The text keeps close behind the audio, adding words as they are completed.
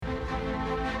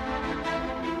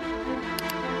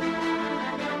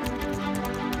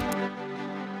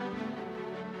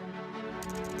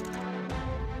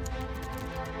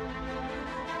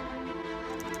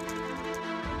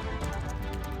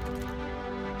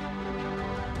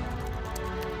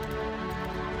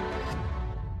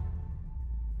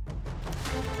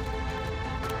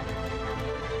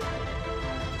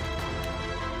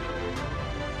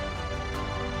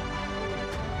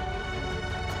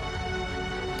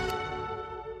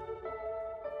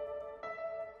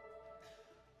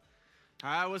All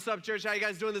right, what's up, church? How you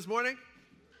guys doing this morning?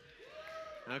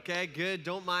 Okay, good.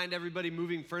 Don't mind everybody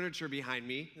moving furniture behind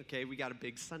me. Okay, we got a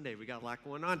big Sunday. We got a lot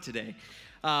going on today.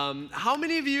 How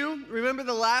many of you remember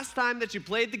the last time that you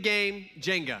played the game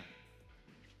Jenga?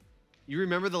 You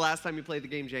remember the last time you played the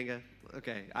game Jenga?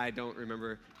 Okay, I don't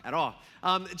remember at all.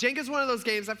 Jenga is one of those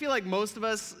games, I feel like most of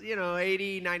us,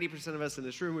 80, 90% of us in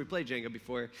this room, we played Jenga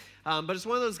before. But it's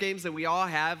one of those games that we all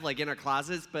have like in our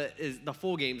closets, but the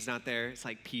full game's not there. It's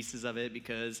like pieces of it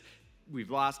because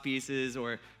we've lost pieces,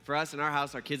 or for us in our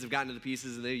house, our kids have gotten to the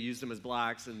pieces and they use them as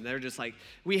blocks, and they're just like,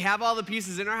 we have all the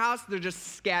pieces in our house, they're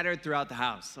just scattered throughout the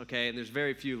house, okay? And there's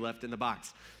very few left in the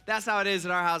box. That's how it is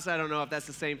in our house. I don't know if that's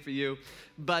the same for you.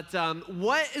 But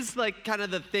what is like kind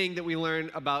of the thing that we learn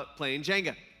about playing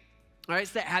Jenga? All right,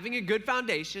 so that having a good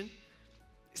foundation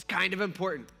is kind of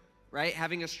important, right?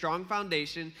 Having a strong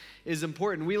foundation is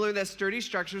important. We learn that sturdy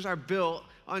structures are built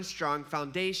on strong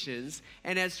foundations.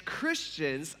 And as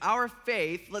Christians, our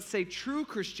faith, let's say true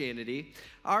Christianity,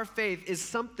 our faith is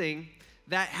something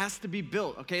that has to be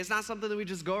built, okay? It's not something that we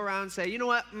just go around and say, you know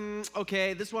what,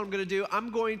 okay, this is what I'm going to do. I'm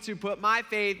going to put my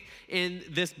faith in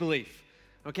this belief,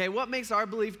 okay? What makes our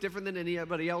belief different than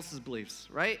anybody else's beliefs,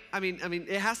 right? I mean,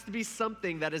 it has to be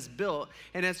something that is built.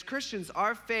 And as Christians,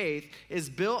 our faith is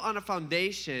built on a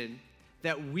foundation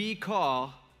that we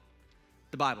call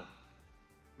the Bible,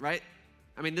 right?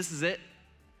 I mean, this is it.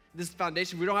 This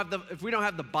foundation. If we don't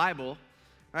have the Bible,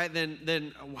 right,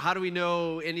 then how do we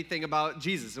know anything about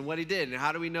Jesus and what he did? And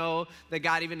how do we know that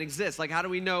God even exists? Like, how do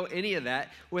we know any of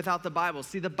that without the Bible?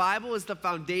 See, the Bible is the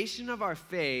foundation of our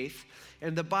faith,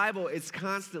 and the Bible is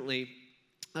constantly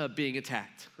being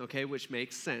attacked, okay, which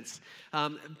makes sense.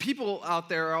 People out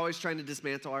there are always trying to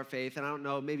dismantle our faith, and I don't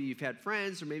know, maybe you've had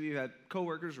friends or maybe you've had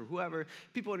coworkers or whoever,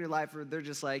 people in your life, they're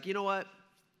just like, you know what?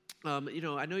 I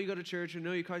know you go to church, I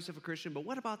know you call yourself a Christian, but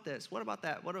what about this? What about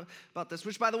that? What about this?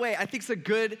 Which, by the way, I think is a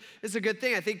good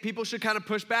thing. I think people should kind of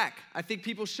push back. I think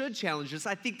people should challenge us.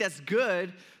 I think that's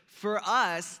good for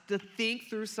us to think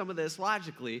through some of this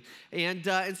logically. And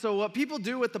so what people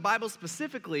do with the Bible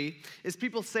specifically is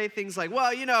people say things like,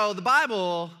 well, the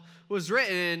Bible was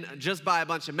written just by a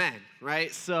bunch of men,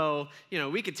 right? So,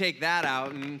 we could take that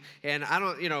out, and I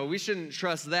don't, we shouldn't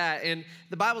trust that. And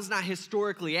the Bible's not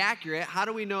historically accurate. How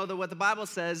do we know that what the Bible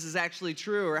says is actually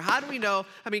true? Or how do we know,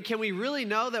 can we really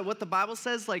know that what the Bible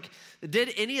says, like,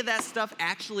 did any of that stuff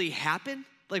actually happen?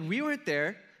 Like, we weren't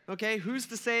there, okay? Who's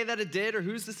to say that it did, or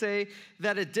who's to say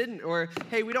that it didn't? Or,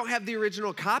 hey, we don't have the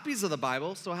original copies of the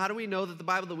Bible, so how do we know that the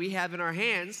Bible that we have in our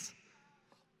hands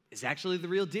is actually the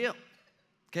real deal?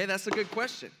 Okay, that's a good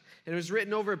question. And it was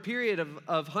written over a period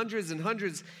of hundreds and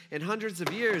hundreds and hundreds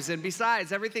of years. And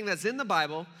besides, everything that's in the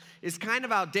Bible is kind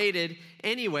of outdated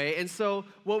anyway. And so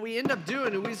what we end up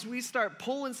doing is we start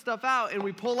pulling stuff out, and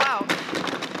we pull out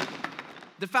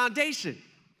the foundation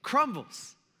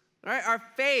crumbles. All right,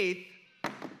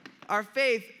 our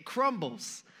faith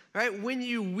crumbles. All right, when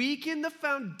you weaken the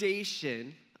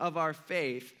foundation of our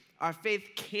faith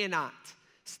cannot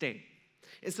stand.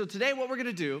 And so today what we're going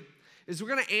to do is we're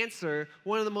going to answer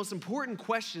one of the most important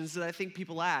questions that I think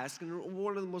people ask, and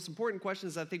one of the most important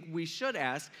questions I think we should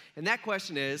ask, and that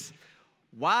question is,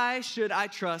 why should I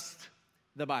trust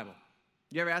the Bible?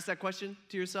 You ever ask that question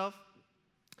to yourself?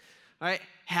 All right,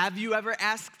 have you ever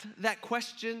asked that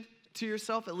question to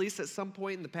yourself, at least at some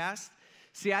point in the past?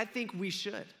 See, I think we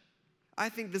should. I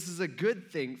think this is a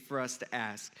good thing for us to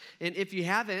ask. And if you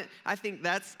haven't, I think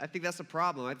that's a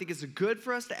problem. I think it's good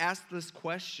for us to ask this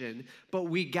question, but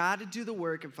we got to do the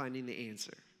work of finding the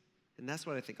answer. And that's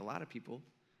what I think a lot of people,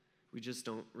 we just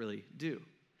don't really do.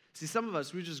 See, some of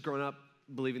us, we've just grown up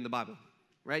believing the Bible,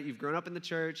 right? You've grown up in the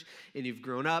church, and you've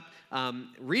grown up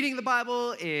reading the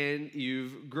Bible, and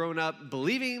you've grown up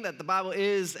believing that the Bible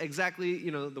is exactly,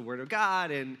 the Word of God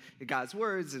and God's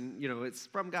words, and, it's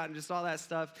from God and just all that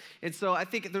stuff. And so I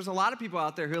think there's a lot of people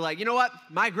out there who are like, you know what?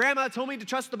 My grandma told me to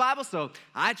trust the Bible, so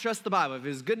I trust the Bible. If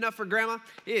it's good enough for grandma,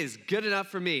 it is good enough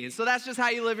for me. And so that's just how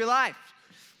you live your life.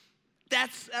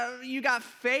 That's, you got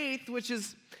faith, which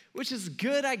is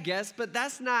good, I guess, but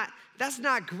that's not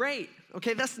great,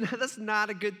 okay? That's not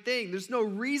a good thing. There's no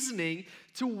reasoning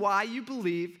to why you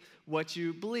believe what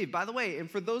you believe. By the way, and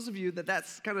for those of you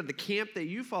that's kind of the camp that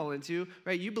you fall into,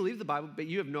 right? You believe the Bible, but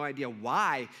you have no idea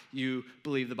why you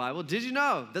believe the Bible. Did you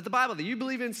know that the Bible that you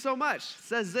believe in so much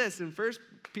says this in 1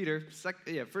 Peter,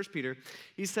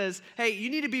 he says, hey, you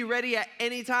need to be ready at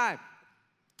any time.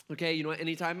 Okay, you know what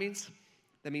any time means?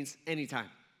 That means anytime.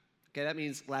 Okay, that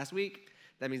means last week.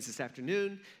 That means this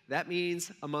afternoon. That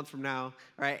means a month from now. All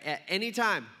right, at any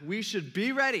time, we should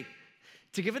be ready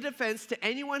to give a defense to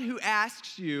anyone who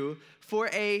asks you for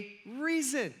a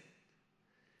reason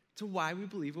to why we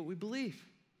believe what we believe.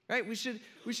 Right? We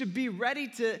should be ready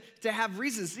to have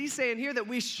reasons. He's saying here that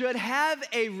we should have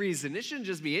a reason. It shouldn't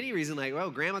just be any reason like, well,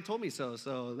 grandma told me so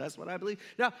that's what I believe.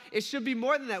 No, it should be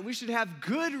more than that. We should have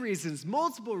good reasons,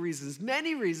 multiple reasons,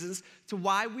 many reasons to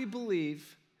why we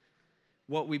believe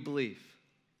what we believe.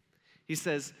 He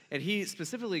says, and he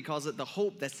specifically calls it the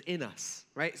hope that's in us,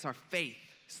 right? It's our faith.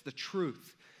 It's the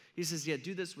truth. He says, yeah,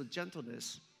 do this with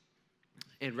gentleness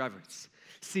and reverence.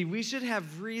 See, we should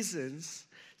have reasons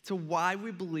to why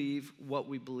we believe what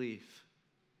we believe.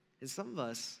 And some of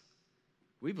us,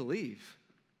 we believe.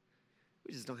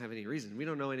 We just don't have any reason. We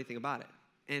don't know anything about it.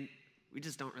 And we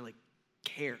just don't really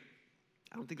care.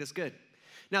 I don't think that's good.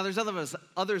 Now, there's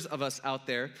others of us out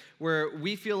there where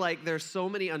we feel like there's so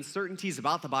many uncertainties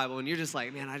about the Bible, and you're just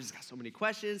like, man, I just got so many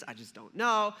questions. I just don't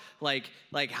know. Like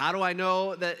how do I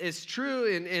know that it's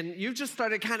true? And you've just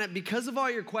started kind of, because of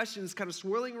all your questions kind of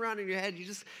swirling around in your head, you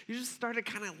just started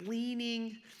kind of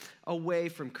leaning away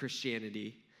from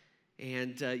Christianity.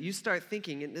 And you start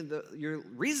thinking, and your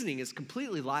reasoning is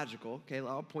completely logical, okay,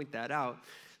 I'll point that out,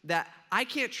 that I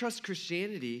can't trust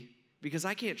Christianity because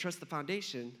I can't trust the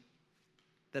foundation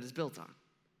that is built on.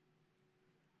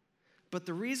 But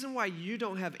the reason why you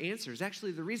don't have answers,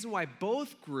 actually the reason why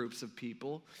both groups of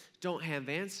people don't have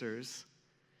answers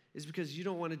is because you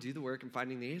don't want to do the work in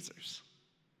finding the answers.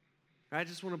 I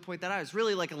just want to point that out. It's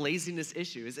really like a laziness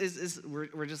issue.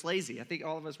 We're just lazy. I think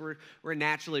all of us, we're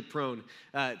naturally prone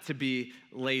to be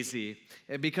lazy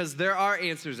because there are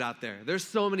answers out there. There's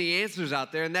so many answers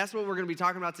out there, and that's what we're going to be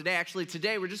talking about today. Actually,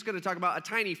 today we're just going to talk about a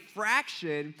tiny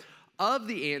fraction of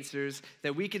the answers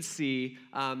that we can see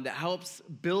that helps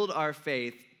build our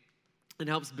faith and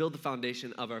helps build the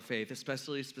foundation of our faith,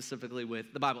 especially specifically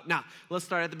with the Bible. Now, let's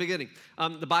start at the beginning.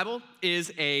 The Bible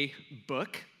is a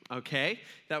book, okay,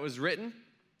 that was written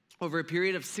over a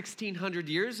period of 1,600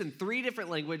 years in 3 different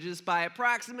languages by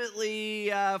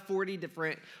approximately 40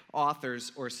 different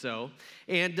authors or so.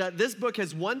 And this book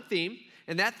has one theme,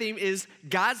 and that theme is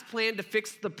God's plan to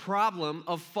fix the problem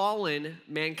of fallen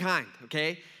mankind,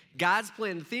 okay? God's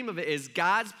plan, the theme of it is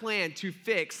God's plan to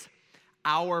fix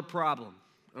our problem,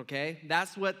 okay?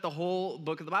 That's what the whole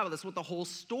book of the Bible, that's what the whole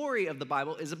story of the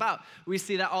Bible is about. We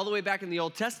see that all the way back in the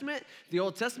Old Testament. The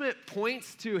Old Testament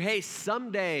points to, hey,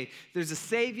 someday there's a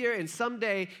Savior, and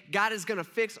someday God is going to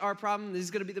fix our problem.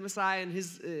 He's going to be the Messiah, and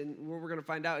what we're going to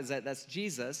find out is that that's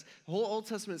Jesus. The whole Old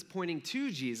Testament is pointing to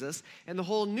Jesus, and the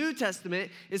whole New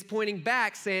Testament is pointing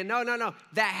back, saying, no,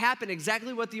 that happened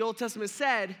exactly what the Old Testament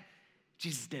said.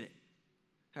 Jesus did it.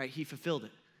 All right, he fulfilled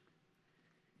it.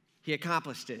 He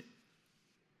accomplished it.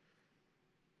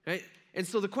 Right? And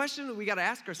so the question that we got to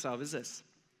ask ourselves is this.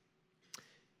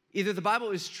 Either the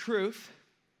Bible is truth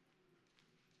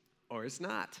or it's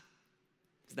not.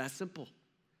 It's that simple.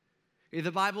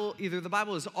 Either the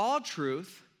Bible is all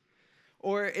truth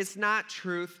or it's not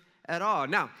truth at all.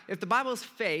 Now, if the Bible is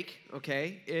fake,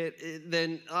 okay,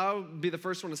 then I'll be the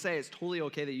first one to say it's totally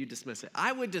okay that you dismiss it.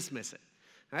 I would dismiss it.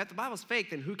 All right, if the Bible's fake,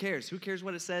 then who cares? Who cares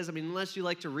what it says? I mean, unless you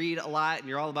like to read a lot and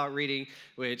you're all about reading,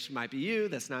 which might be you.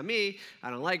 That's not me. I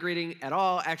don't like reading at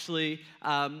all, actually.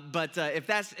 But if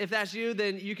that's you,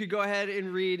 then you could go ahead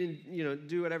and read and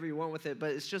do whatever you want with it.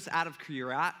 But it's just out of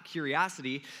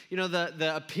curiosity.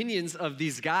 The opinions of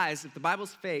these guys, if the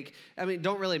Bible's fake, I mean,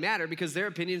 don't really matter because their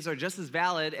opinions are just as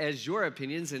valid as your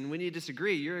opinions. And when you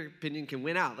disagree, your opinion can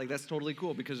win out. Like that's totally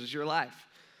cool because it's your life.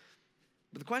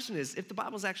 But the question is, if the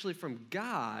Bible's actually from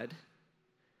God,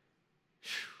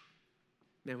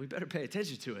 man, we better pay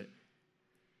attention to it,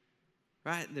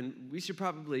 right? Then we should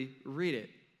probably read it.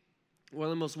 One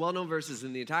of the most well-known verses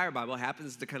in the entire Bible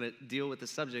happens to kind of deal with the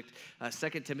subject, 2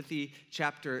 Timothy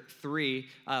chapter 3.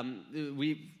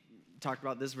 We talked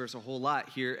about this verse a whole lot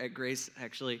here at Grace,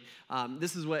 actually.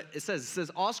 This is what it says. It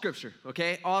says all Scripture,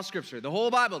 okay? All Scripture, the whole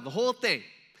Bible, the whole thing.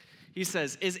 He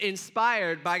says, is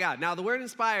inspired by God. Now, the word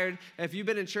inspired, if you've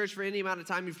been in church for any amount of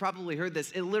time, you've probably heard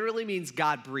this. It literally means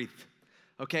God-breathed,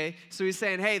 okay? So he's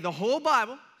saying, hey, the whole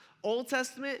Bible, Old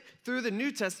Testament through the New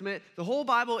Testament, the whole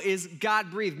Bible is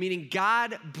God-breathed, meaning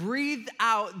God breathed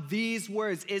out these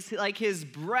words. It's like his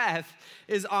breath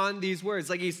is on these words,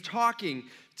 like he's talking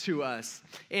to us.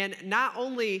 And not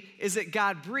only is it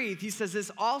God-breathed, he says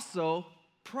it's also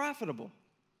profitable.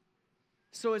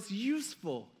 So it's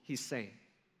useful, he's saying.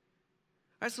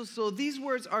 All right, so these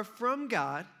words are from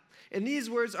God, and these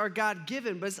words are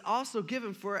God-given, but it's also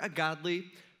given for a godly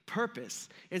purpose.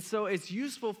 And so it's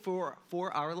useful for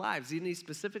our lives. And he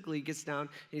specifically gets down and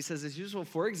he says it's useful,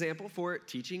 for example, for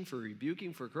teaching, for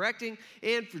rebuking, for correcting,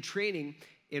 and for training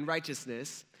in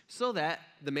righteousness, so that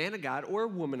the man of God or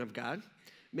woman of God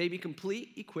may be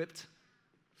complete, equipped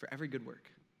for every good work.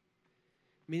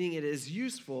 meaning it is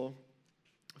useful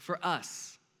for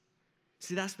us.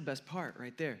 See, that's the best part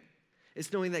right there.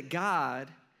 It's knowing that God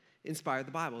inspired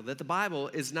the Bible, that the Bible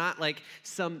is not like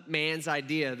some man's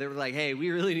idea. They were like, hey, we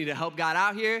really need to help God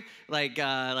out here. Like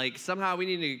somehow we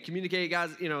need to communicate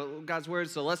God's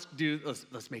words. So let's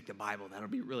make the Bible. That'll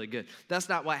be really good. That's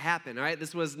not what happened, all right?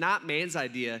 This was not man's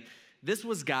idea. This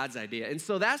was God's idea. And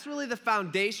so that's really the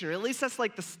foundation, or at least that's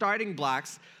like the starting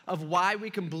blocks of why we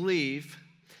can believe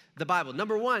the Bible.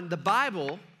 Number one, the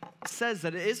Bible says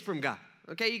that it is from God.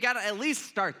 Okay, you got to at least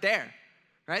start there,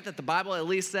 right? That the Bible at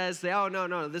least says, oh,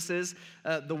 no, this is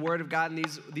the Word of God, and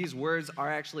these words are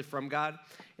actually from God.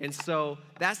 And so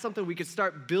that's something we could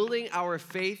start building our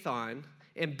faith on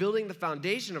and building the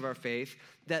foundation of our faith,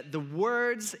 that the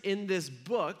words in this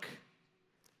book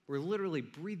were literally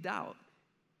breathed out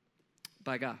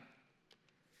by God.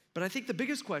 But I think the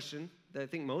biggest question that I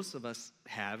think most of us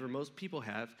have, or most people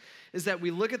have, is that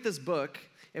we look at this book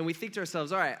and we think to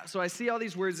ourselves, all right, so I see all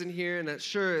these words in here, and that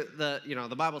sure,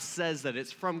 the Bible says that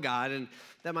it's from God, and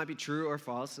that might be true or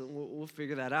false, and we'll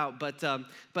figure that out.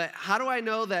 But how do I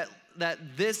know that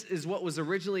this is what was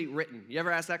originally written? You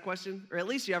ever ask that question? Or at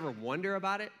least you ever wonder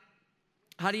about it?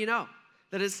 How do you know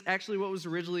that it's actually what was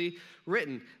originally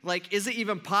written? Like, is it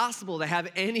even possible to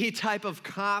have any type of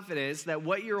confidence that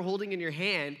what you're holding in your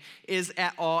hand is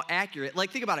at all accurate?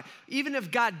 Like, think about it. Even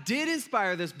if God did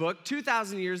inspire this book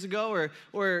 2,000 years ago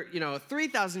or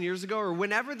 3,000 years ago, or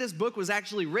whenever this book was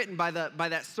actually written by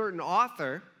that certain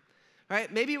author,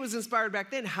 right? Maybe it was inspired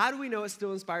back then. How do we know it's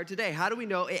still inspired today? How do we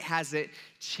know it hasn't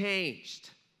changed?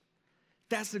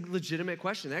 That's a legitimate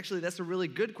question. Actually, that's a really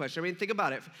good question. I mean, think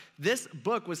about it. This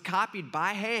book was copied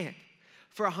by hand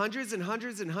for hundreds and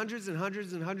hundreds and hundreds and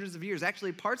hundreds and hundreds of years.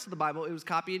 Actually, parts of the Bible, it was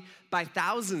copied by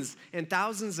thousands and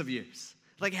thousands of years.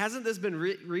 Like, hasn't this been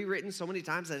rewritten so many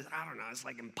times that, I don't know, it's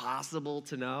like impossible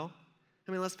to know?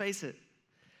 I mean, let's face it.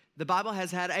 The Bible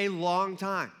has had a long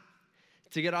time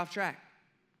to get off track.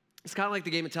 It's kind of like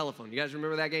the game of telephone. You guys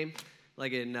remember that game?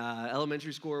 Like in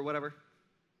elementary school or whatever?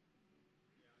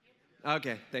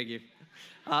 Okay, thank you.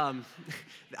 I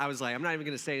was like, I'm not even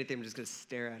going to say anything. I'm just going to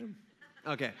stare at him.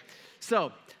 Okay,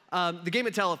 so the game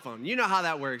of telephone. You know how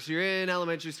that works. You're in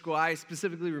elementary school. I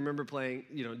specifically remember playing,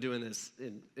 doing this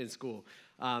in school.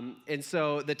 And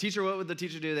so the teacher, what would the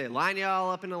teacher do? They'd line you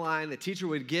all up in a line. The teacher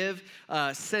would give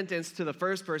a sentence to the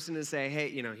first person and say, hey,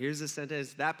 here's the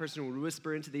sentence. That person would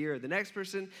whisper into the ear of the next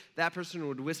person. That person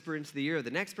would whisper into the ear of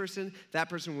the next person. That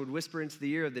person would whisper into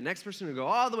the ear of the next person, and go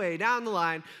all the way down the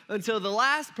line until the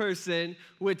last person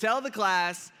would tell the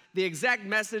class the exact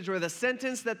message or the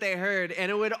sentence that they heard, and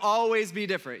it would always be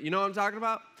different. You know what I'm talking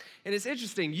about? And it's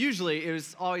interesting. Usually, it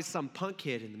was always some punk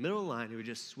kid in the middle of the line who would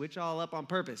just switch all up on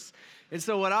purpose. And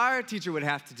so what our teacher would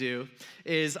have to do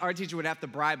is our teacher would have to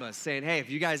bribe us, saying, hey, if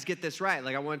you guys get this right,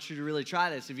 like I want you to really try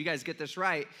this. If you guys get this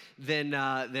right, then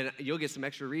you'll get some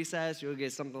extra recess. You'll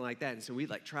get something like that. And so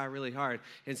we'd try really hard.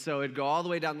 And so it'd go all the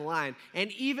way down the line.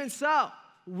 And even so,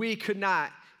 we could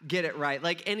not get it right.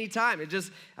 Like anytime, it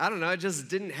just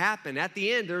didn't happen. At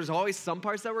the end, there's always some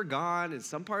parts that were gone and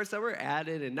some parts that were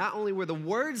added. And not only were the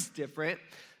words different,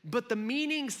 but the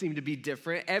meaning seemed to be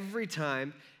different every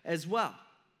time as well.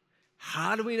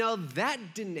 How do we know that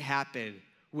didn't happen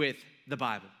with the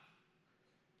Bible?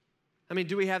 I mean,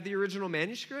 do we have the original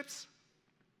manuscripts?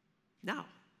 No.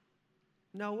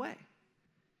 No way.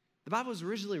 The Bible was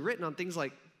originally written on things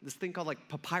like this thing called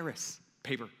papyrus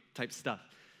paper type stuff.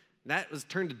 That was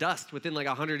turned to dust within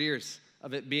 100 years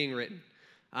of it being written.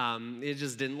 It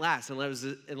just didn't last unless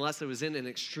it was in an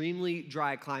extremely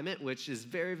dry climate, which is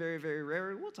very, very, very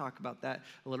rare. And we'll talk about that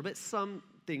a little bit. Some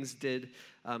things did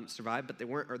survive, but they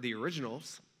weren't the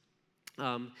originals.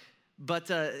 But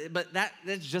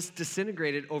that's just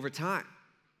disintegrated over time.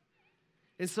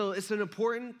 And so it's an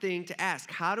important thing to ask.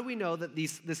 How do we know that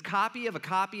this copy of a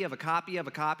copy of a copy of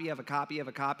a copy of a copy of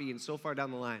a copy and so far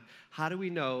down the line, how do we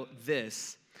know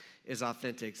this is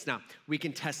authentic? Now, we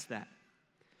can test that.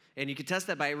 And you can test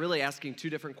that by really asking two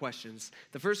different questions.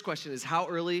 The first question is, how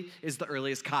early is the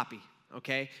earliest copy?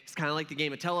 Okay? It's kind of like the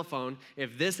game of telephone.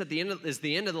 If this at the end is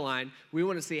the end of the line, we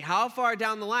want to see how far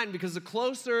down the line, because the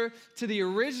closer to the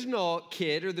original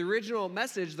kid or the original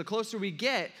message, the closer we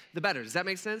get, the better. Does that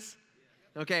make sense?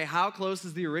 Okay, how close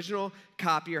is the original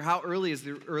copy, or how early is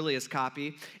the earliest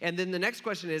copy? And then the next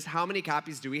question is, how many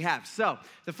copies do we have? So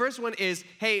the first one is,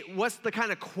 hey, what's the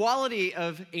kind of quality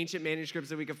of ancient manuscripts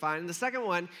that we can find? And the second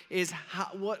one is,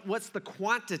 what's the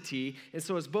quantity? And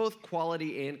so it's both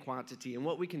quality and quantity. And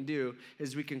what we can do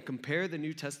is we can compare the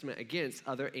New Testament against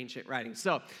other ancient writings.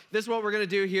 So this is what we're going to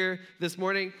do here this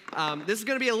morning. This is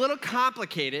going to be a little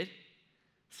complicated,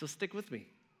 so stick with me,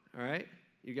 all right?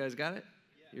 You guys got it?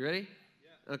 You ready?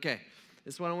 Yeah. Okay.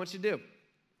 This is what I want you to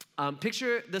do.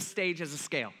 Picture the stage as a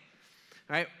scale.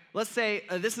 All right, let's say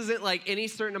this isn't like any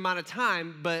certain amount of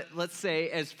time, but let's say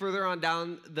as further on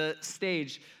down the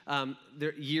stage,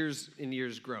 years and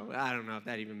years grow. I don't know if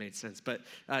that even made sense, but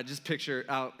just picture,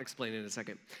 I'll explain it in a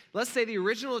second. Let's say the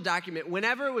original document,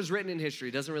 whenever it was written in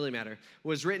history, doesn't really matter,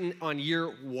 was written on year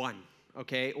 1,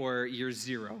 okay, or year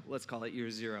 0. Let's call it year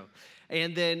 0.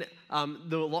 And then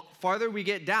the farther we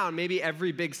get down, maybe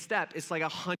every big step, it's like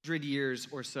 100 years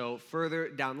or so further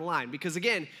down the line. Because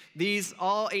again, these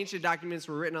all ancient documents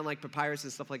were written on like papyrus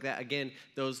and stuff like that. Again,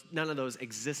 none of those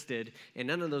existed, and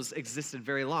none of those existed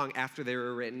very long after they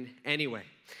were written anyway.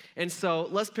 And so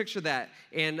let's picture that,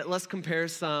 and let's compare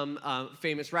some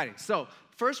famous writings. So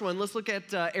first one, let's look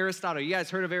at Aristotle. You guys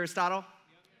heard of Aristotle?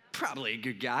 Yep. Probably a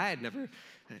good guy.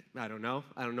 I don't know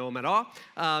him at all.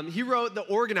 He wrote the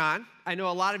Organon. I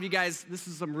know a lot of you guys, this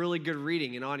is some really good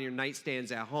reading and on your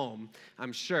nightstands at home,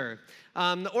 I'm sure.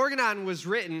 The Organon was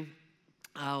written,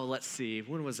 let's see,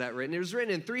 when was that written? It was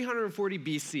written in 340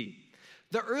 BC.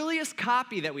 The earliest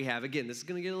copy that we have, again, this is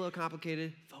going to get a little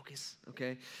complicated. Focus,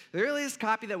 okay? The earliest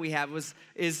copy that we have was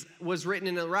written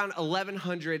in around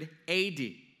 1100 AD.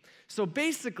 So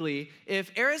basically,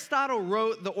 if Aristotle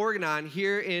wrote the Organon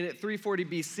here in 340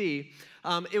 BC,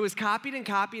 it was copied and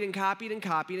copied and copied and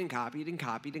copied and copied and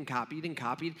copied and copied and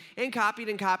copied and copied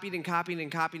and copied and copied and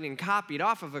copied and copied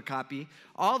off of a copy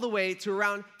all the way to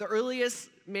around the earliest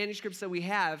manuscripts that we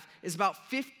have is about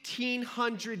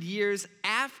 1,500 years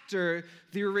after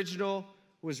the original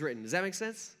was written. Does that make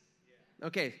sense? Yeah.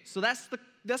 Okay, so that's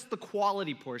the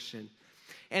quality portion.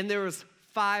 And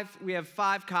we have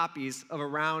 5 copies of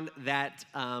around that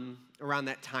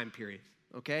time period.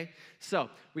 Okay, so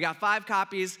we got 5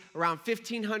 copies around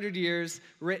 1,500 years,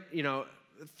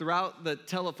 throughout the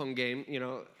telephone game,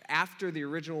 after the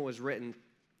original was written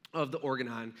of the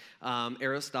Organon,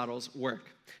 Aristotle's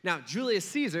work. Now, Julius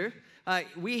Caesar,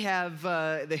 we have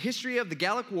the history of the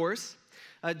Gallic Wars.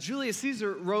 Julius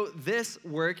Caesar wrote this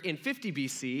work in 50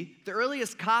 BC. The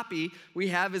earliest copy we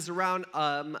have is around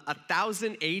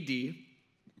 1000 AD.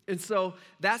 And so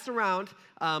that's around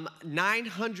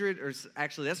 900, or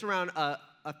actually that's around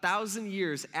 1,000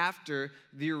 years after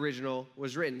the original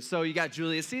was written. So you got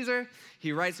Julius Caesar.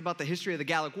 He writes about the history of the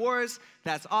Gallic Wars.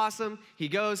 That's awesome. He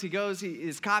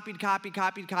is copied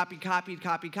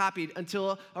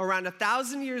until around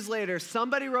 1,000 years later,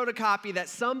 somebody wrote a copy that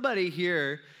somebody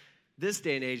here, this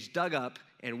day and age, dug up,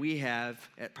 and we have,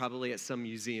 probably at some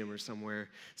museum or somewhere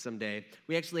someday,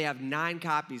 we actually have 9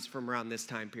 copies from around this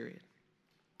time period.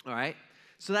 All right?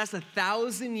 So that's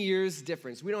 1,000 years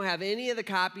difference. We don't have any of the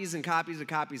copies and copies of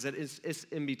copies that is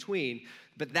in between,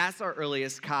 but that's our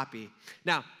earliest copy.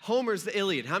 Now, Homer's the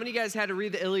Iliad. How many of you guys had to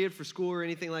read the Iliad for school or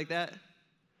anything like that?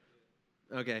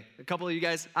 Okay, a couple of you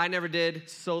guys. I never did.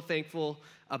 So thankful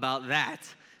about that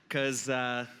because,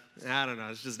 I don't know,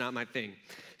 it's just not my thing.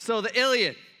 So the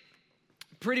Iliad,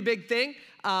 pretty big thing.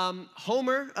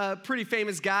 Homer, a pretty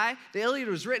famous guy. The Iliad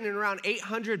was written in around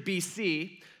 800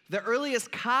 BC. The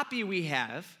earliest copy we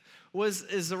have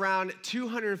is around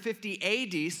 250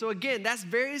 AD. So again, that's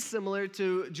very similar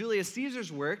to Julius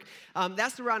Caesar's work.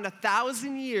 That's around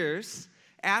 1,000 years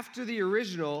after the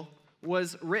original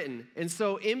was written. And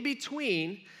so in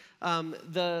between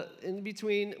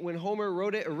when Homer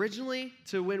wrote it originally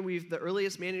to when the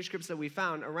earliest manuscripts that we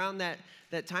found around that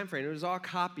time frame, it was all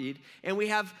copied. And we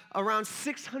have around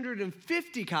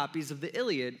 650 copies of the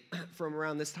Iliad from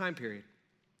around this time period.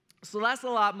 So that's a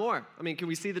lot more. I mean, can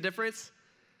we see the difference?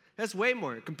 That's way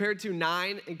more. Compared to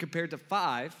 9 and compared to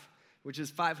 5, which is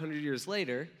 500 years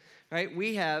later, right?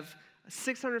 We have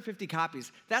 650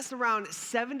 copies. That's around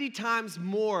 70 times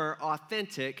more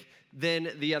authentic than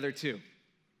the other 2.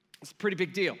 It's a pretty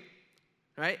big deal,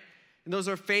 right? And those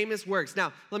are famous works.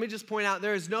 Now, let me just point out,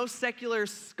 there is no secular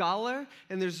scholar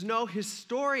and there's no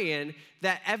historian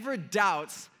that ever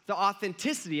doubts the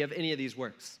authenticity of any of these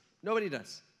works. Nobody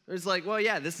does. It's like, well,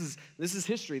 yeah, this is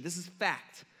history. This is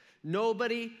fact.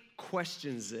 Nobody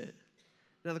questions it.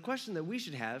 Now, the question that we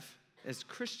should have as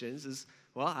Christians is,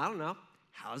 well, I don't know,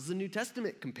 how does the New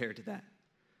Testament compare to that?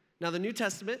 Now, the New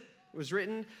Testament was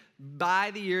written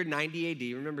by the year 90 AD.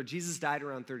 Remember, Jesus died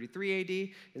around 33 AD,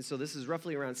 and so this is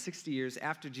roughly around 60 years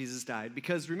after Jesus died.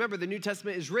 Because remember, the New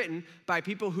Testament is written by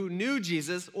people who knew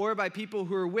Jesus or by people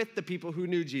who are with the people who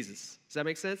knew Jesus. Does that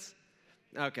make sense?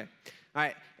 Okay. All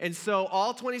right, and so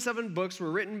all 27 books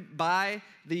were written by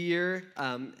the year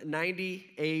 90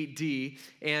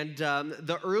 AD, and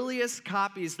the earliest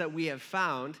copies that we have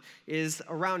found is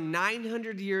around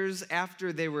 900 years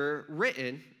after they were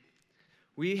written.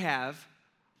 We have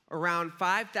around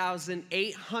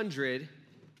 5,800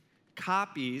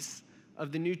 copies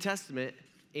of the New Testament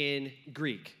in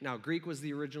Greek. Now, Greek was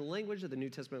the original language that the New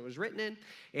Testament was written in,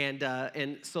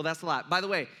 and so that's a lot. By the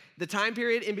way, the time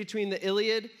period in between the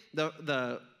Iliad,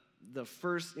 the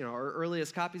first, our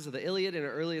earliest copies of the Iliad and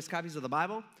our earliest copies of the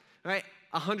Bible, all right,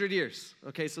 100 years.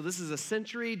 Okay, so this is a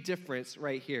century difference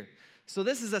right here. So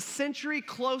this is a century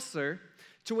closer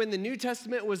to when the New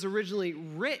Testament was originally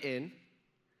written,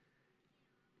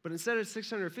 but instead of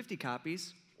 650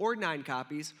 copies, or 9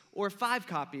 copies, or 5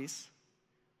 copies,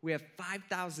 we have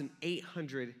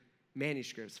 5,800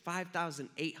 manuscripts,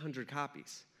 5,800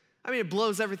 copies. I mean, it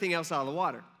blows everything else out of the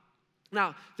water.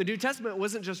 Now, the New Testament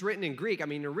wasn't just written in Greek. I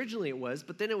mean, originally it was,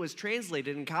 but then it was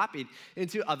translated and copied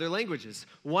into other languages.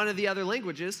 One of the other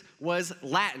languages was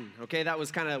Latin, okay? That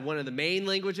was kind of one of the main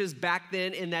languages back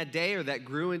then in that day, or that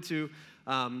grew into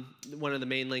one of the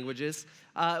main languages.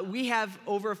 We have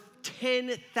over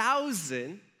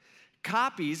 10,000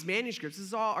 copies, manuscripts, this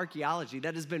is all archaeology,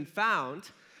 that has been found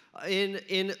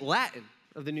in Latin,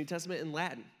 of the New Testament in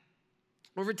Latin.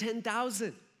 Over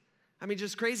 10,000. I mean,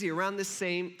 just crazy, around this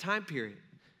same time period,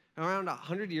 around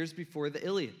 100 years before the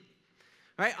Iliad.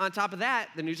 All right, on top of that,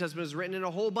 the New Testament is written in a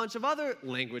whole bunch of other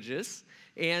languages,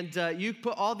 and you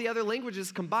put all the other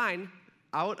languages combined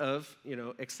out of,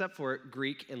 except for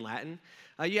Greek and Latin,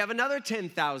 you have another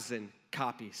 10,000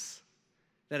 copies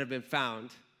that have been found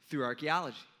through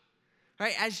archaeology. All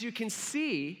right, as you can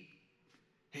see,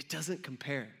 it doesn't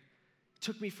compare. It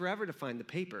took me forever to find the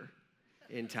paper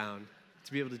in town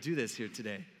to be able to do this here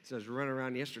today. So I was running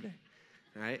around yesterday,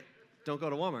 all right? Don't go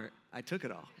to Walmart. I took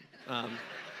it all.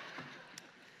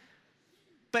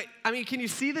 But, I mean, can you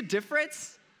see the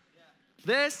difference?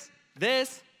 This,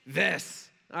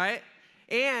 all right?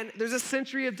 And there's a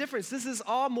century of difference. This is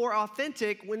all more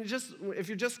authentic if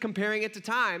you're just comparing it to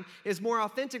time. It's more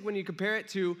authentic when you compare it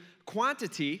to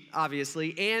quantity,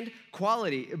 obviously, and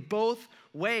quality, both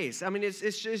ways. I mean,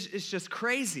 it's just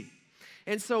crazy.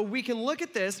 And so we can look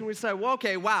at this and we say, well,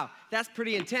 okay, wow, that's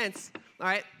pretty intense. All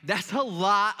right, that's a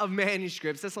lot of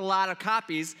manuscripts. That's a lot of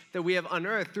copies that we have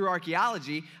unearthed through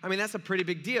archaeology. I mean, that's a pretty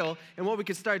big deal. And what we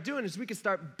could start doing is we could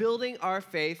start building our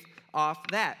faith off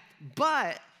that.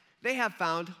 But they have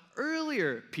found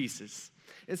earlier pieces.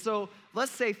 And so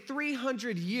let's say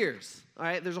 300 years, all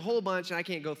right? There's a whole bunch, and I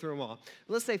can't go through them all.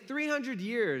 Let's say 300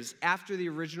 years after the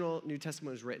original New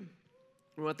Testament was written.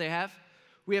 And what they have?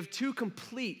 We have 2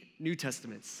 complete New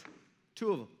Testaments,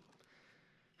 2 of them,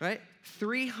 right?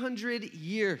 300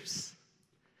 years.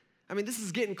 I mean, this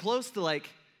is getting close to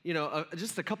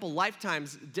just a couple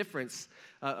lifetimes difference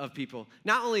of people.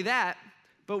 Not only that,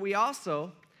 but we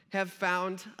also have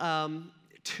found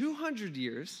 200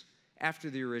 years after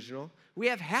the original, we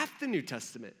have half the New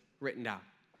Testament written down.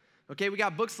 Okay, we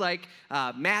got books like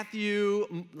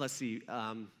Matthew,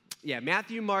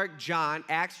 Matthew, Mark, John,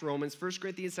 Acts, Romans, 1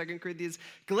 Corinthians, 2 Corinthians,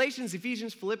 Galatians,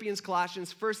 Ephesians, Philippians,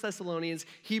 Colossians, 1 Thessalonians,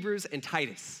 Hebrews, and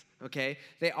Titus. Okay,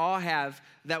 they all have,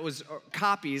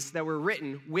 copies that were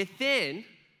written within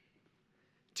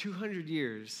 200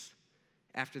 years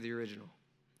after the original.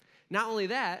 Not only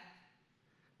that,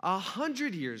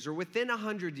 100 years, or within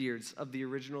 100 years of the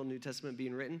original New Testament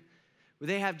being written,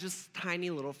 they have just tiny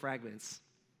little fragments.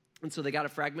 And so they got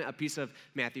a piece of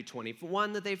Matthew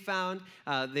 21 that they found.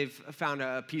 They've found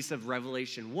a piece of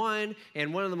Revelation 1.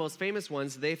 And one of the most famous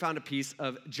ones, they found a piece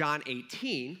of John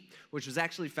 18, which was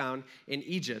actually found in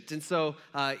Egypt. And so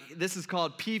this is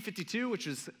called P52, which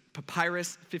is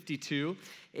Papyrus 52.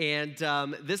 And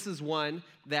this is one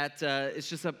that it's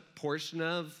just a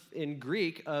portion in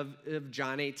Greek of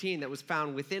John 18 that was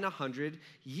found within 100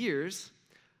 years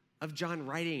of John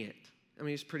writing it. I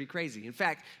mean, it's pretty crazy. In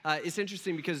fact, it's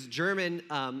interesting because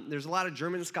there's a lot of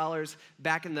German scholars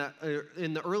back in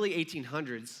the early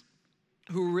 1800s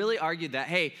who really argued that,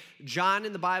 hey, John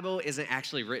in the Bible isn't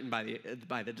actually written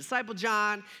by the disciple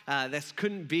John. This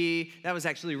couldn't be. That was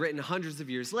actually written hundreds of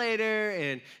years later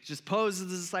and just posed as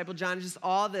the disciple John, just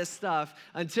all this stuff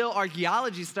until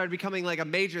archaeology started becoming like a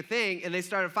major thing and they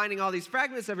started finding all these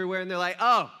fragments everywhere and they're like,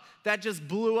 oh, that just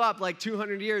blew up like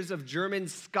 200 years of German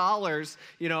scholars,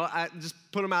 just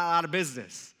put them out of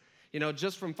business,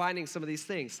 just from finding some of these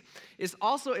things. It's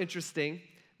also interesting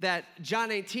that John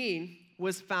 18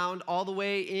 was found all the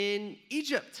way in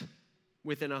Egypt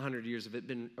within 100 years of it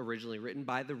being originally written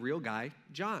by the real guy,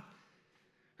 John,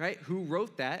 right? Who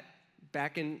wrote that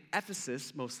back in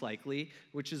Ephesus, most likely,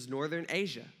 which is northern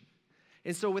Asia.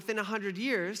 And so within 100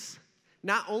 years,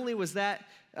 not only was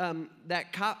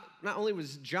not only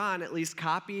was John at least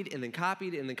copied and then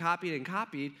copied and then copied and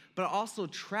copied, but also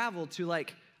traveled to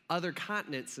like other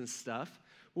continents and stuff,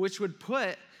 which would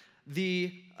put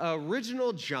the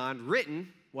original John written,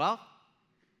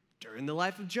 during the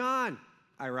life of John,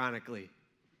 ironically.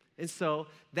 And so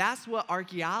that's what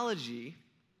archaeology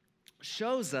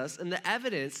shows us, and the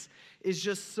evidence is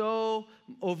just so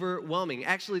overwhelming.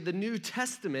 Actually, the New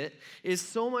Testament is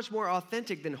so much more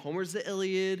authentic than Homer's The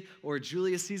Iliad or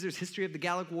Julius Caesar's History of the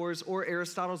Gallic Wars or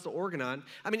Aristotle's The Organon.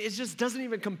 I mean, it just doesn't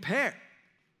even compare.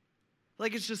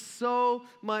 Like, it's just so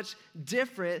much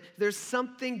different. There's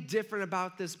something different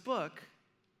about this book,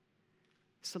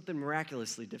 something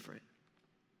miraculously different.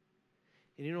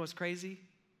 And you know what's crazy?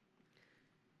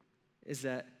 Is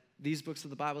that these books of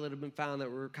the Bible that have been found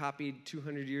that were copied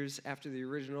 200 years after the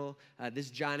original, this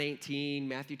John 18,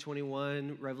 Matthew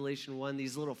 21, Revelation 1,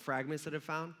 these little fragments that are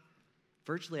found,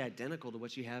 virtually identical to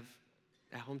what you have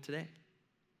at home today.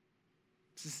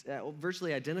 This is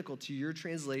virtually identical to your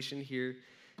translation here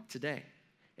today.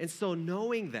 And so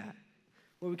knowing that,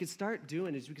 what we could start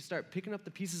doing is we could start picking up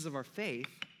the pieces of our faith,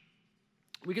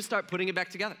 we could start putting it back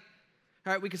together.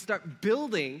 All right, we could start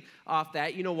building off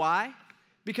that. You know why?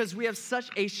 Because we have such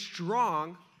a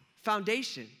strong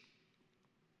foundation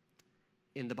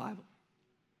in the Bible.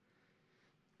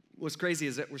 What's crazy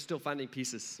is that we're still finding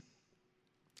pieces.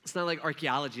 It's not like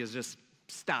archaeology has just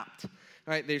stopped.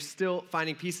 All right, they're still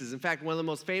finding pieces. In fact, one of the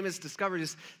most famous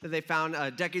discoveries that they found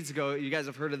decades ago, you guys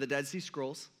have heard of the Dead Sea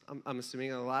Scrolls. I'm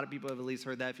assuming a lot of people have at least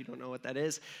heard that if you don't know what that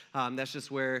is. That's just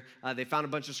where they found a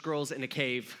bunch of scrolls in a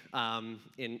cave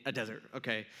in a desert,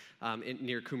 okay,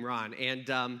 near Qumran.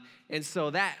 And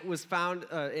so that was found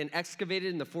and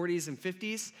excavated in the 40s and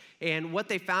 50s. And what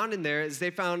they found in there is they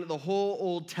found the whole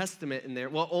Old Testament in there.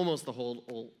 Well, almost the whole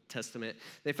Old Testament.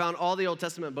 They found all the Old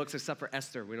Testament books except for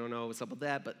Esther. We don't know what's up with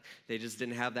that, but they just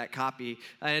didn't have that copy.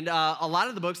 And a lot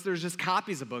of the books, there's just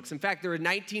copies of books. In fact, there were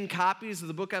 19 copies of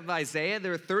the book of Isaiah.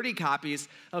 There were 30 copies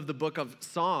of the book of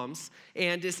Psalms.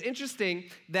 And it's interesting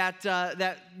that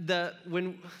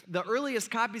when the earliest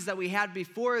copies that we had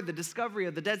before the discovery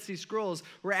of the Dead Sea Scrolls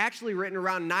were actually written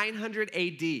around 900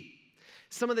 AD.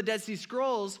 Some of the Dead Sea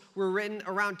Scrolls were written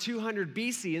around 200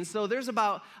 BC. And so there's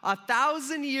about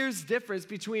 1,000 years difference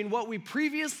between what we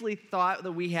previously thought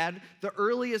that we had, the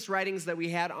earliest writings that we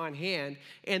had on hand,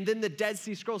 and then the Dead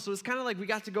Sea Scrolls. So it's kind of like we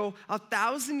got to go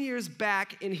 1,000 years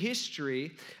back in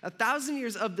history, 1,000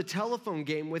 years of the telephone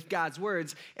game with God's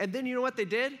words. And then you know what they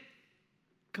did?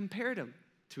 Compared them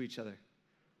to each other.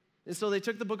 And so they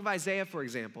took the book of Isaiah, for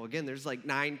example. Again, there's like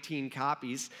 19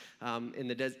 copies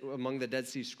among the Dead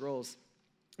Sea Scrolls.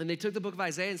 And they took the book of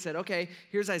Isaiah and said, okay,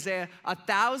 here's Isaiah,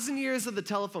 1,000 years of the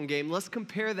telephone game. Let's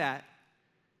compare that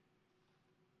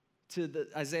to the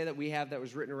Isaiah that we have that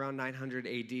was written around 900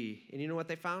 AD. And you know what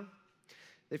they found?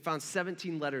 They found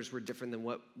 17 letters were different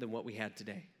than what we had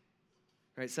today.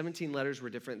 Right? 17 letters were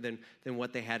different than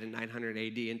what they had in 900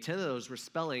 AD. And 10 of those were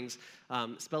spelling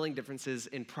differences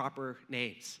in proper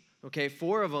names. Okay,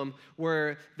 4 of them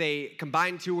were they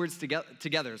combined 2 words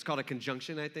together. It's called a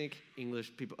conjunction, I think.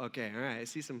 English people, okay, all right, I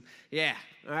see some, yeah,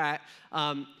 all right.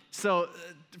 So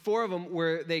 4 of them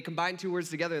were they combined 2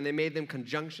 words together and they made them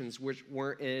conjunctions, which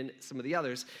weren't in some of the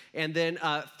others. And then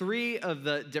 3 of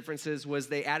the differences was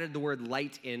they added the word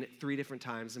light in 3 different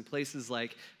times in places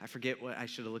like, I should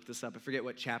have looked this up. I forget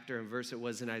what chapter and verse it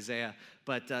was in Isaiah,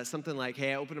 but something like,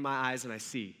 hey, I opened my eyes and I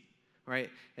see.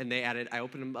 Right? And they added, I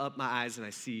open up my eyes and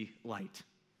I see light.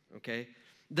 Okay?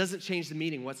 It doesn't change the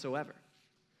meaning whatsoever.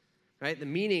 Right? The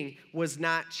meaning was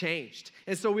not changed.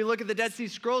 And so we look at the Dead Sea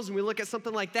Scrolls and we look at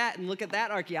something like that and look at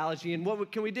that archaeology and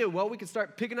what can we do? Well, we can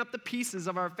start picking up the pieces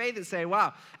of our faith and say,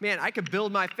 wow, man, I could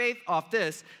build my faith off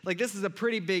this. Like, this is a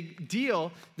pretty big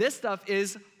deal. This stuff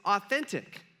is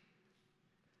authentic.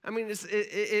 I mean,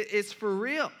 it's for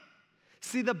real.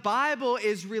 See, the Bible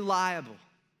is reliable.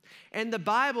 And the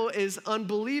Bible is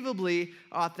unbelievably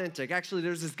authentic. Actually,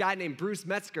 there's this guy named Bruce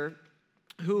Metzger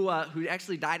who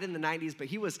actually died in the 90s, but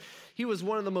he was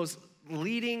one of the most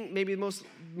leading, maybe the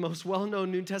most well-known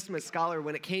New Testament scholar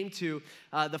when it came to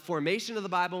the formation of the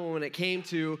Bible, and when it came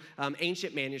to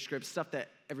ancient manuscripts, stuff that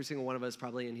every single one of us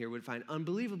probably in here would find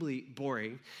unbelievably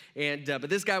boring. And but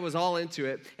this guy was all into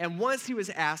it. And once he was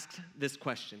asked this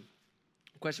question.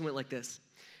 The question went like this.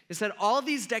 It said, all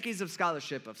these decades of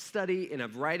scholarship, of study, and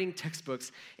of writing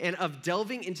textbooks, and of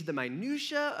delving into the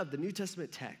minutia of the New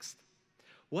Testament text,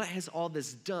 what has all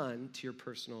this done to your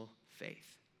personal faith?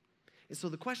 And so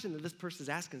the question that this person is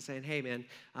asking, saying, hey, man,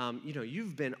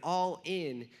 you've been all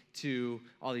in to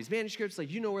all these manuscripts. Like,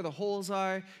 you know where the holes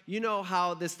are. You know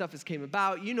how this stuff has came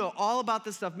about. You know all about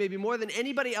this stuff, maybe more than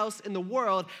anybody else in the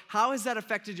world. How has that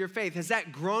affected your faith? Has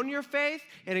that grown your faith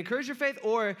and encouraged your faith?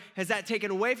 Or has that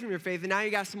taken away from your faith and now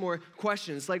you got some more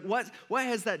questions? Like, what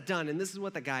has that done? And this is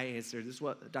what the guy answered. This is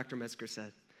what Dr. Metzger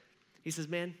said. He says,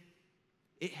 man,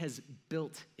 it has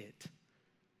built it.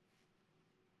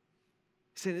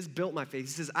 saying this built my faith. He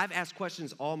says, I've asked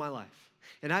questions all my life,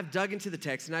 and I've dug into the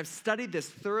text, and I've studied this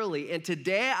thoroughly, and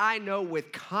today I know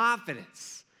with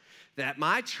confidence that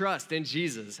my trust in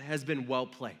Jesus has been well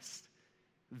placed,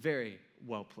 very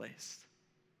well placed.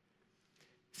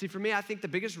 See, for me, I think the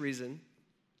biggest reason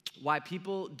why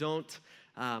people don't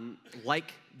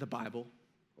like the Bible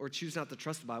or choose not to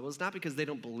trust the Bible is not because they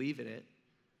don't believe in it.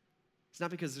 It's not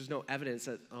because there's no evidence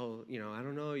that, I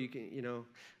don't know,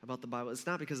 about the Bible. It's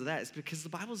not because of that. It's because the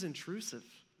Bible's intrusive.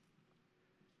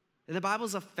 And the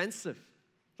Bible's offensive.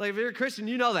 Like, if you're a Christian,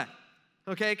 you know that,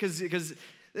 okay? Because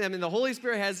the Holy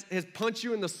Spirit has punched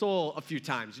you in the soul a few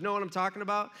times. You know what I'm talking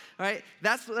about, all right?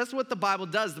 That's what the Bible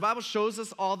does. The Bible shows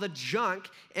us all the junk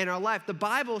in our life. The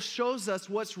Bible shows us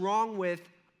what's wrong with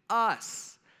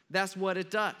us. That's what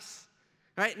it does,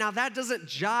 right? Now, that doesn't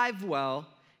jive well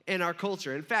in our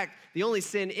culture. In fact, the only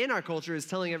sin in our culture is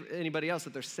telling anybody else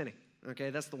that they're sinning, okay?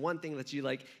 That's the one thing that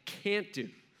you, can't do.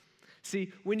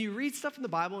 See, when you read stuff in the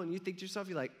Bible and you think to yourself,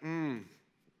 you're like, I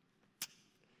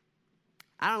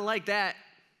don't like that.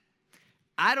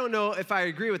 I don't know if I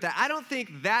agree with that. I don't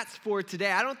think that's for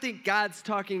today. I don't think God's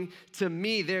talking to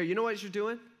me there. You know what you're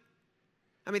doing?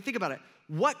 I mean, think about it.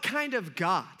 What kind of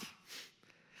God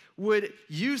would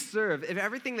you serve if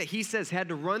everything that he says had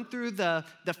to run through the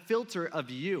filter of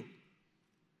you?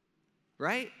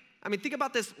 Right? I mean, think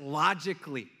about this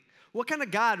logically. What kind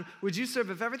of God would you serve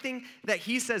if everything that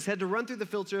he says had to run through the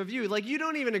filter of you? Like, you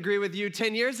don't even agree with you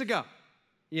 10 years ago.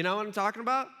 You know what I'm talking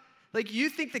about? Like, you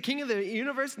think the king of the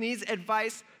universe needs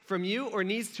advice from you or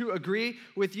needs to agree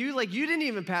with you? Like, you didn't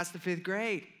even pass the 5th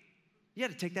grade. You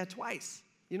had to take that twice.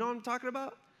 You know what I'm talking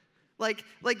about? Like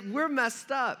we're messed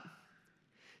up.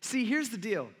 See, here's the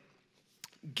deal.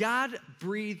 God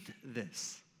breathed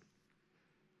this.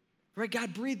 Right?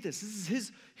 God breathed this. This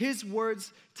is his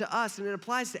words to us, and it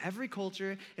applies to every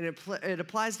culture, and it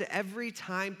applies to every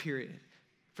time period.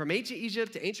 From ancient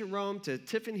Egypt to ancient Rome to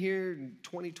Tiffin here in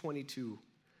 2022.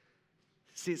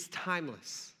 See, it's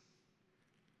timeless.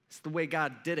 It's the way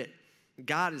God did it.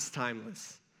 God is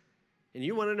timeless. And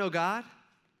you want to know God?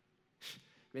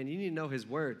 Man, you need to know his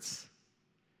words.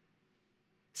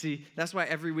 See, that's why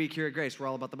every week here at Grace, we're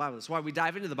all about the Bible. That's why we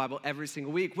dive into the Bible every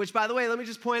single week, which, by the way, let me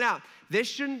just point out, this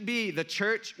shouldn't be the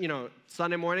church,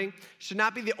 Sunday morning, should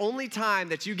not be the only time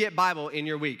that you get Bible in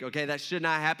your week, okay? That should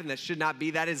not happen. That should not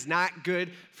be. That is not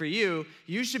good for you.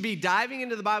 You should be diving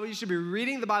into the Bible. You should be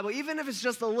reading the Bible, even if it's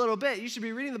just a little bit. You should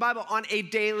be reading the Bible on a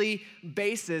daily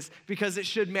basis because it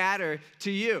should matter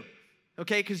to you.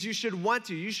 Okay, because you should want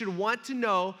to. You should want to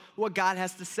know what God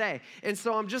has to say. And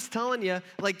so I'm just telling you,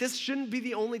 this shouldn't be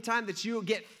the only time that you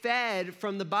get fed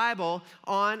from the Bible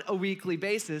on a weekly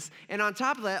basis. And on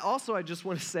top of that, also I just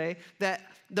want to say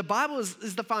that the Bible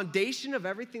is the foundation of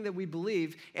everything that we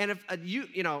believe. And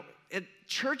if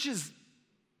churches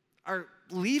are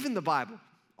leaving the Bible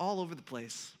all over the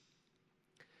place.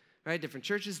 Right? Different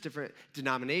churches, different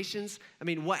denominations. I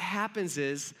mean, what happens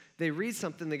is they read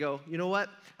something, they go, you know what?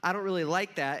 I don't really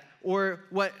like that. Or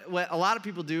what a lot of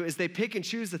people do is they pick and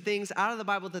choose the things out of the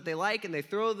Bible that they like, and they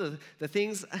throw the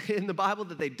things in the Bible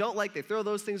that they don't like. They throw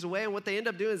those things away, and what they end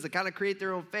up doing is they kind of create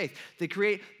their own faith. They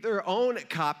create their own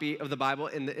copy of the Bible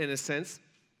in a sense.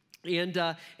 And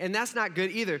that's not good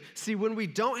either. See, when we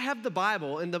don't have the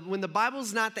Bible, and when the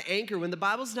Bible's not the anchor, when the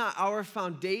Bible's not our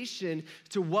foundation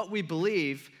to what we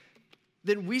believe,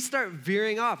 then we start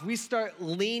veering off. We start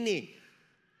leaning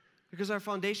because our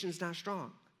foundation is not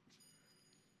strong.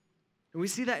 And we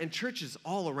see that in churches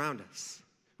all around us.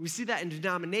 We see that in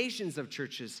denominations of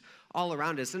churches all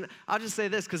around us. And I'll just say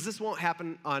this, because this won't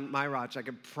happen on my watch, I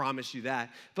can promise you that.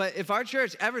 But if our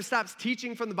church ever stops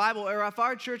teaching from the Bible, or if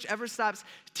our church ever stops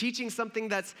teaching something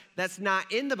that's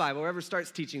not in the Bible, or ever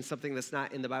starts teaching something that's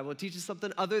not in the Bible, and teaches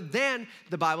something other than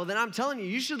the Bible, then I'm telling you,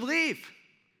 you should leave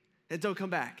and don't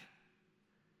come back.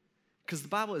 Because the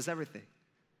Bible is everything.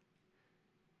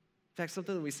 In fact,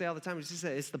 something that we say all the time, we just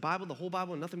say, it's the Bible, the whole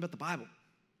Bible, and nothing but the Bible.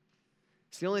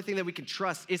 It's the only thing that we can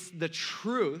trust. It's the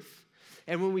truth.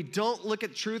 And when we don't look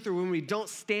at truth, or when we don't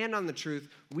stand on the truth,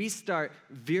 we start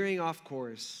veering off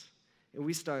course, and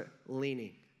we start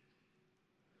leaning.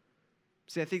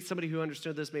 See, I think somebody who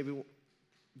understood this maybe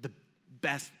the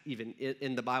best even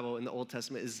in the Bible, in the Old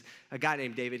Testament, is a guy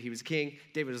named David. He was king.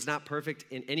 David was not perfect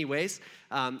in any ways.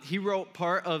 He wrote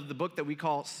part of the book that we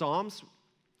call Psalms,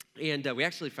 and we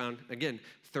actually found, again,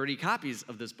 30 copies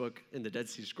of this book in the Dead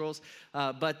Sea Scrolls.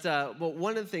 But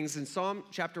one of the things in Psalm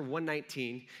chapter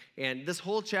 119, and this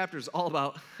whole chapter is all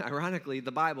about, ironically,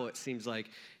 the Bible, it seems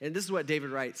like. And this is what David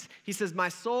writes. He says, "My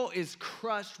soul is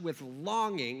crushed with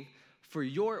longing for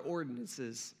your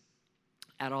ordinances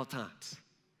at all times."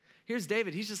 Here's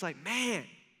David. He's just like, man,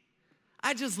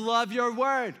 I just love your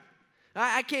word.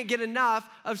 I can't get enough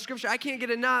of Scripture. I can't get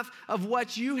enough of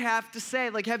what you have to say.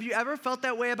 Like, have you ever felt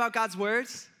that way about God's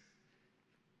words?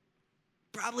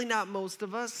 Probably not most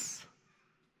of us.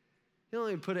 You don't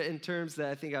even put it in terms that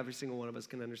I think every single one of us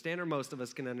can understand, or most of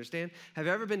us can understand. Have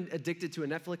you ever been addicted to a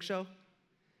Netflix show?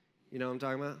 You know what I'm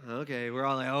talking about? Okay, we're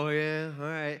all like, oh yeah, all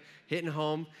right, hitting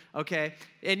home. Okay,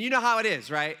 and you know how it is,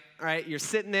 right? All right, you're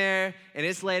sitting there, and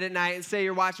it's late at night, and say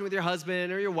you're watching with your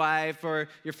husband or your wife or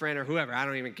your friend or whoever. I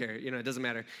don't even care. You know, it doesn't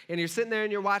matter. And you're sitting there,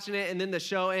 and you're watching it, and then the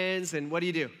show ends, and what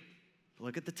do?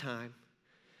 Look at the time,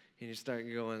 and you start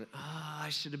going, oh, I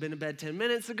should have been in bed 10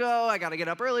 minutes ago. I got to get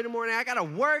up early in the morning. I got to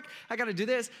work. I got to do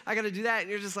this. I got to do that. And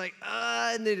you're just like,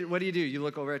 and then what do? You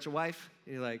look over at your wife,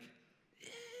 and you're like,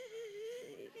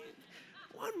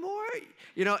 one more,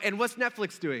 you know, and what's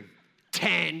Netflix doing?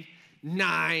 10,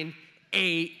 9,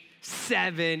 8,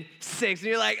 7, 6, and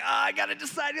you're like, oh, I gotta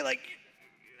decide. You're like,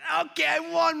 okay,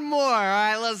 one more, all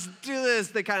right, let's do this.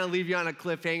 They kind of leave you on a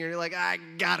cliffhanger. You're like, I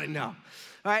gotta know,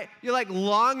 all right? You're like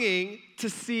longing to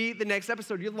see the next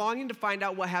episode. You're longing to find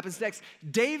out what happens next.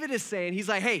 David is saying, he's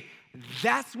like, hey,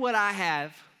 that's what I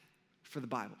have for the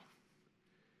Bible.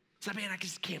 He's like, man, I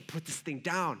just can't put this thing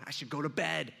down. I should go to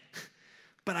bed.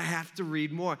 But I have to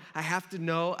read more. I have to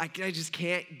know. I just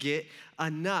can't get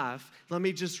enough. Let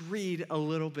me just read a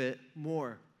little bit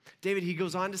more. David, he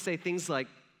goes on to say things like,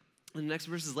 in the next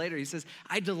verses later, he says,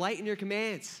 I delight in your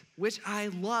commands, which I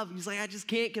love. He's like, I just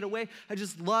can't get away. I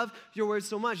just love your words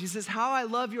so much. He says, how I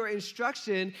love your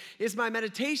instruction is my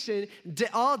meditation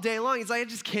all day long. He's like, I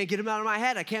just can't get them out of my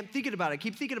head. I can't think about it. I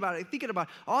keep thinking about it, thinking about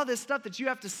all this stuff that you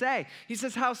have to say. He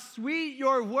says, how sweet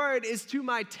your word is to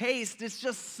my taste. It's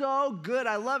just so good.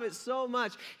 I love it so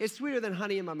much. It's sweeter than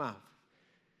honey in my mouth.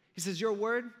 He says, your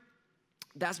word,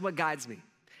 that's what guides me.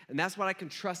 And that's what I can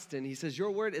trust in. He says,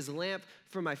 your word is a lamp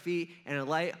for my feet and a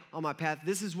light on my path.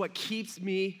 This is what keeps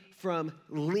me from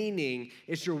leaning.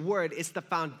 It's your word. It's the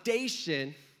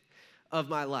foundation of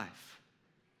my life.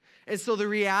 And so the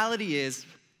reality is,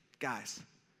 guys,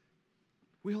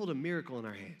 we hold a miracle in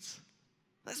our hands.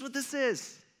 That's what this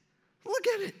is. Look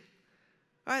at it.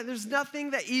 All right, there's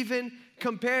nothing that even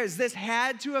compares. This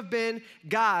had to have been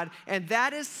God, and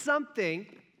that is something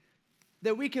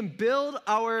that we can build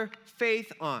our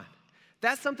faith on.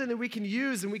 That's something that we can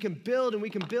use and we can build and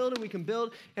we can build and we can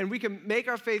build and we can make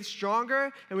our faith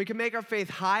stronger and we can make our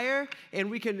faith higher and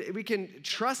we can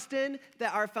trust in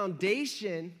that our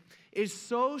foundation is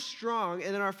so strong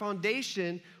and that our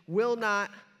foundation will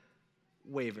not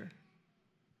waver.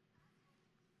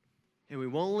 And we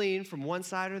won't lean from one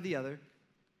side or the other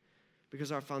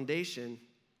because our foundation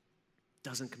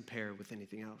doesn't compare with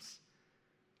anything else.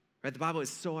 Right? The Bible is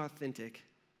so authentic,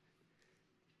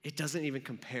 it doesn't even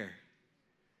compare.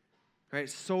 Right?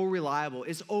 It's so reliable.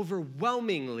 It's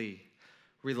overwhelmingly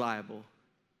reliable.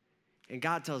 And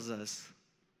God tells us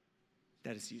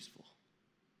that it's useful.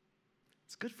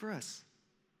 It's good for us.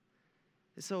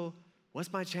 And so,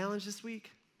 what's my challenge this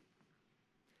week?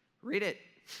 Read it.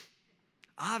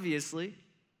 Obviously,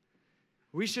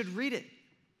 we should read it.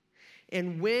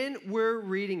 And when we're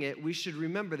reading it, we should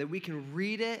remember that we can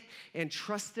read it and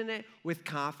trust in it with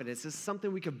confidence. It's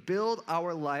something we could build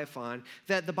our life on,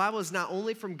 that the Bible is not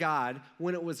only from God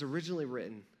when it was originally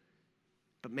written,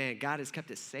 but man, God has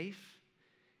kept it safe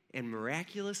and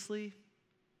miraculously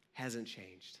hasn't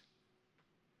changed.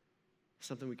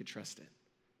 Something we could trust in.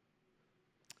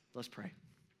 Let's pray.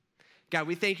 God,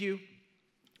 we thank you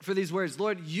for these words.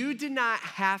 Lord, you did not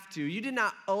have to, you did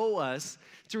not owe us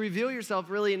to reveal yourself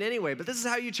really in any way, but this is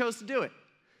how you chose to do it.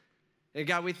 And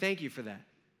God, we thank you for that.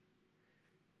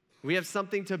 We have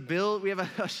something to build, we have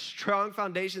a strong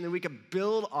foundation that we can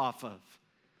build off of.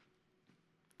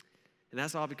 And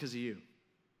that's all because of you.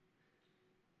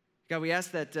 God, we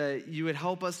ask that you would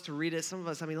help us to read it. Some of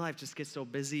us, life just gets so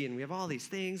busy and we have all these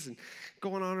things and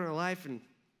going on in our life, and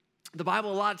the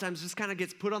Bible a lot of times just kind of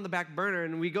gets put on the back burner,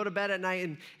 and we go to bed at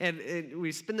night and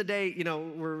we spend the day,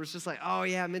 we're just like, oh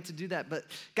yeah, I meant to do that. But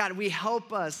God, we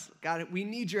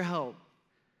need your help.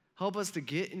 Help us to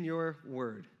get in your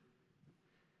word.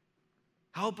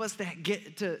 Help us to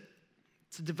get to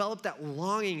develop that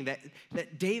longing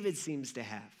that David seems to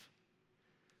have,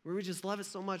 where we just love it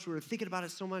so much, we're thinking about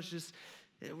it so much,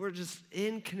 we're just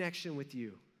in connection with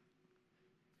you,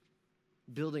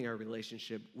 building our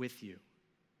relationship with you.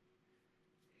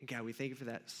 And God, we thank you for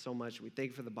that so much. We thank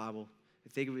you for the Bible.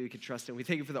 We thank you that we can trust in. We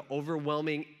thank you for the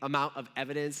overwhelming amount of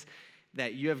evidence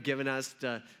that you have given us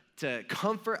to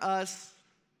comfort us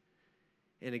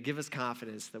and to give us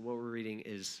confidence that what we're reading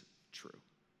is true.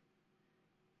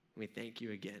 We thank you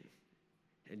again.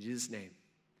 In Jesus' name.